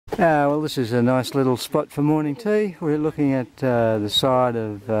Well, this is a nice little spot for morning tea. We're looking at the side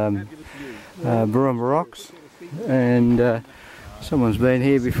of Barumba Rocks, and someone's been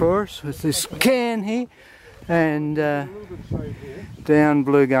here before us with this can here, and down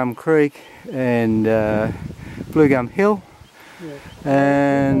Blue Gum Creek and Blue Gum Hill,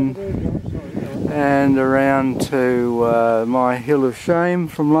 and around to my Hill of Shame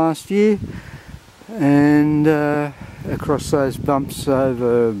from last year, and across those bumps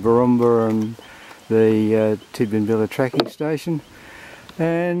over Barumba and the Tidbinbilla tracking station,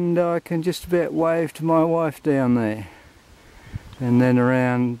 and I can just about wave to my wife down there, and then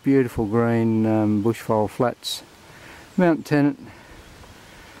around beautiful green bushfowl flats, Mount Tennant,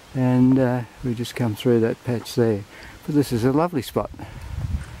 and we just come through that patch there. But this is a lovely spot.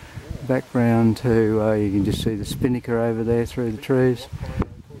 Background to you can just see the spinnaker over there through the trees,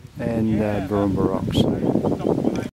 and Barumba Rocks.